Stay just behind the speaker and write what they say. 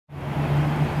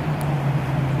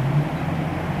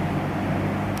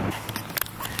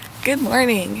Good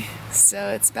morning. So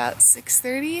it's about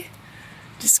 6:30.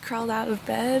 Just crawled out of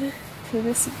bed to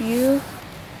this view.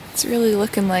 It's really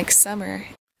looking like summer.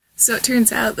 So it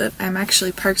turns out that I'm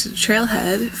actually parked at a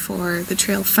trailhead for the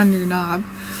trail Thunder Knob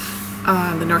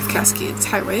on the North Cascades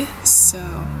highway. So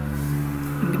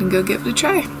I'm gonna go give it a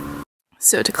try.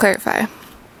 So to clarify,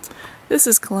 this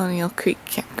is Colonial Creek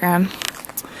Campground.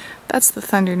 That's the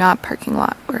Thunder Knob parking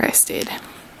lot where I stayed.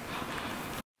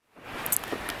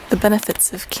 The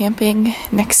benefits of camping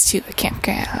next to a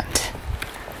campground.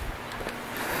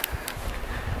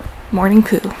 Morning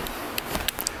poo.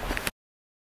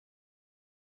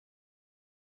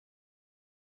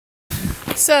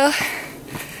 So,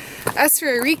 as for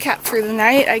a recap for the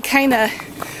night, I kinda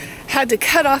had to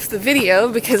cut off the video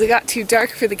because it got too dark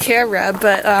for the camera,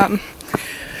 but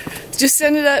just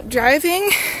ended up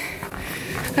driving.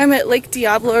 I'm at Lake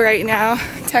Diablo right now,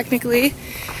 technically,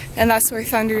 and that's where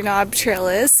Thunder Knob Trail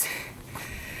is.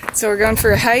 So we're going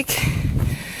for a hike.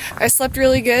 I slept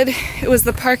really good. It was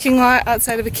the parking lot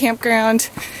outside of a campground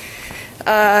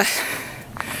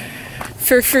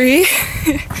for free.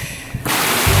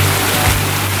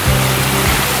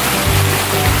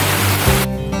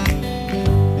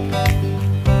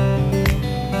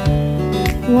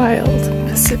 Wild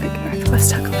Pacific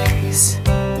Northwest huckleberries.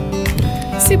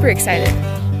 Super excited.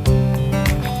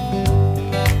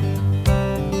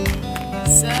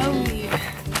 So we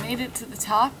made it to the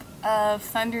top of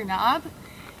Thunder Knob,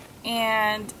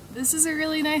 and this is a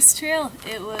really nice trail.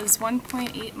 It was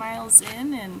 1.8 miles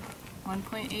in and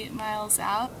 1.8 miles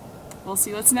out. We'll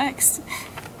see what's next.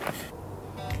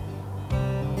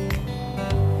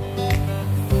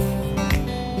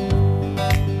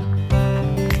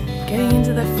 Getting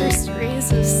into the first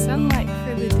rays of sunlight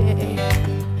for the day.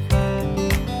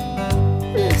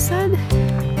 Hello, sun.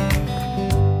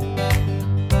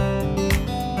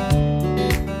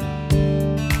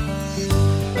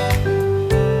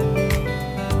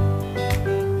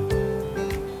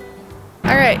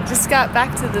 Alright, just got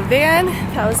back to the van.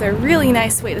 That was a really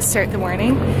nice way to start the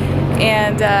morning.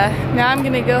 And now I'm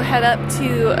gonna go head up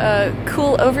to a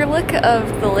cool overlook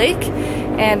of the lake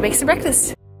and make some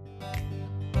breakfast.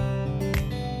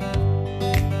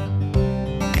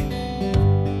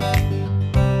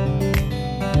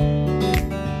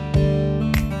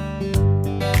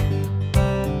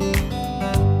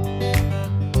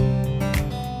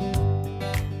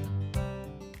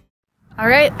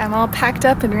 Alright, I'm all packed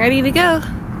up and ready to go.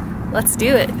 Let's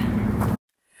do it.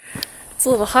 It's a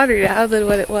little hotter now than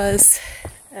what it was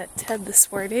at 10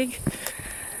 this morning.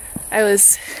 I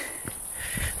was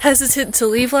hesitant to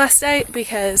leave last night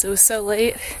because it was so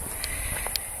late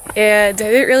and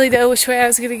I didn't really know which way I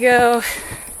was gonna go.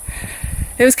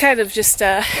 It was kind of just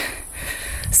a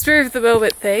spur of the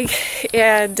moment thing,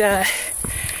 and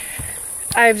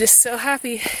I'm just so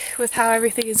happy with how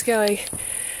everything is going.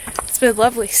 It's been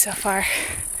lovely so far.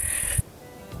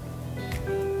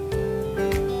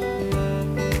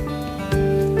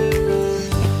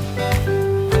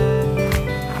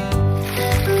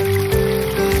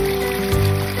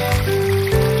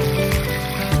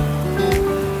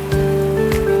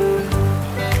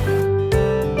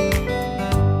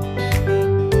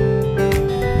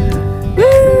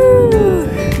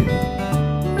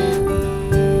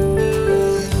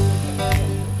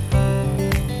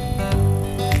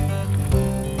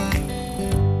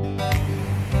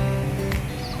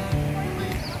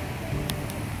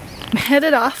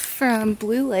 Headed off from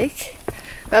Blue Lake.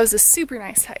 That was a super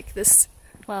nice hike.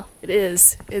 Well, it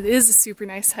is a super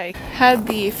nice hike. Had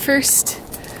the first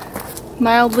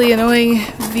mildly annoying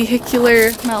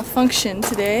vehicular malfunction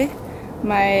today.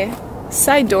 My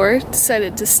side door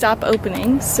decided to stop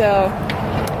opening, so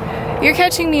you're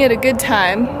catching me at a good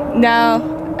time.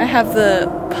 Now I have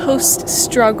the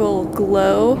post-struggle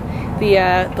glow.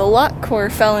 The lock core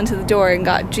fell into the door and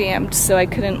got jammed, so I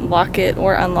couldn't lock it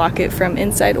or unlock it from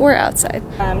inside or outside.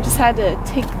 Just had to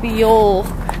take the old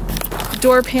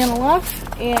door panel off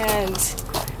and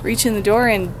reach in the door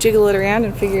and jiggle it around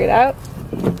and figure it out.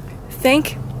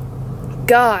 Thank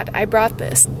God I brought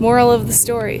this. Moral of the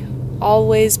story,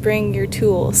 always bring your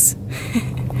tools.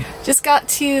 Just got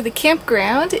to the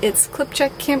campground. It's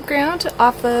Clipchuck Campground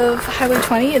off of Highway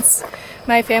 20. It's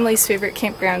my family's favorite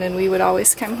campground, and we would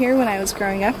always come here when I was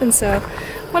growing up, and so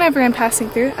whenever I'm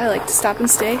passing through, I like to stop and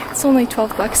stay. It's only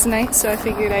 12 bucks a night, so I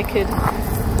figured I could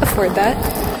afford that.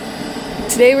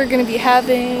 Today we're going to be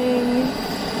having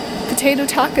potato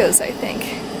tacos, I think.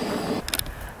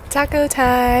 Taco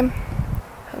time!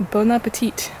 Bon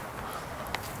appetit!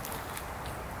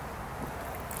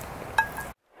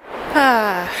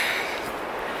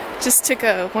 Just took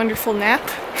a wonderful nap.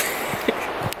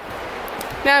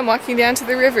 Now I'm walking down to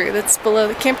the river that's below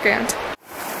the campground.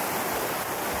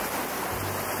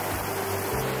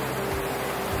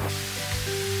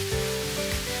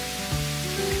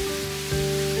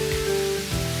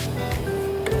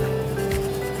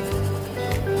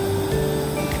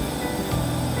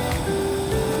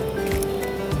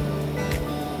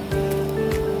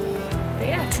 But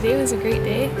yeah, today was a great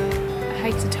day. I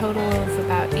hiked a total of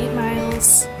about 8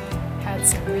 miles, had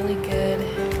some really good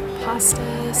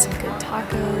pasta, some good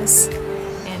tacos,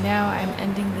 and now I'm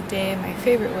ending the day in my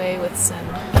favorite way with some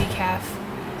decaf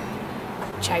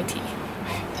chai tea.